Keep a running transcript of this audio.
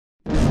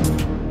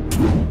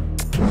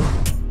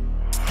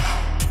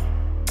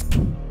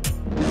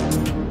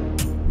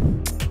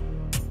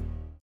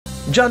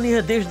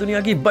जानिए देश दुनिया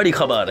की बड़ी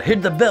खबर.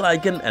 Hit the bell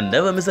icon and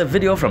never miss a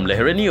video from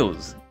Lehren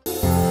News.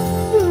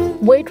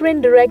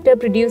 Lehren director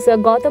producer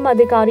Gautam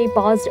Adhikari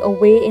passed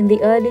away in the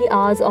early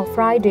hours of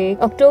Friday,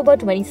 October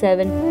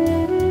 27.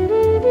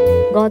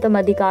 Gautam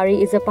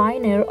Adhikari is a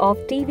pioneer of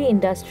TV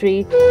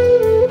industry.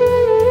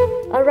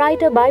 A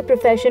writer by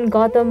profession,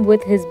 Gautam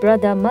with his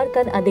brother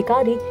Markan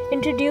Adhikari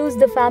introduced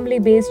the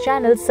family-based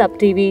channel SAB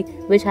TV,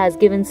 which has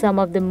given some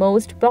of the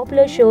most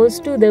popular shows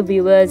to the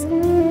viewers.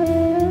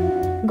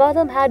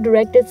 Gautam had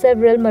directed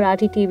several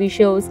Marathi TV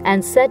shows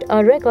and set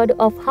a record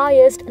of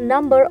highest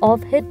number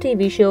of hit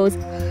TV shows.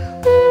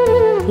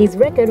 His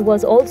record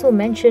was also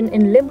mentioned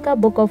in Limca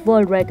Book of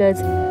World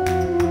Records.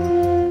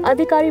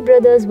 Adhikari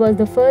Brothers was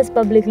the first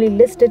publicly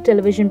listed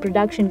television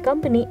production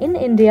company in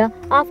India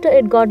after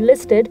it got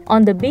listed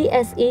on the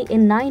BSE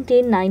in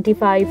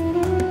 1995.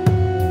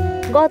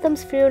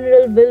 Gautam's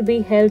funeral will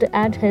be held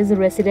at his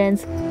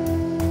residence.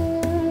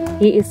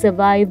 He is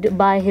survived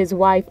by his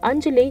wife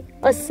Anjali,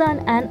 a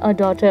son and a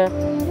daughter.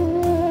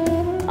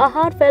 A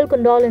heartfelt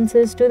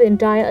condolences to the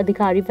entire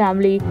Adhikari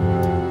family.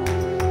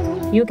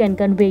 You can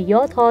convey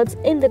your thoughts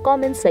in the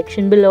comments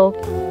section below.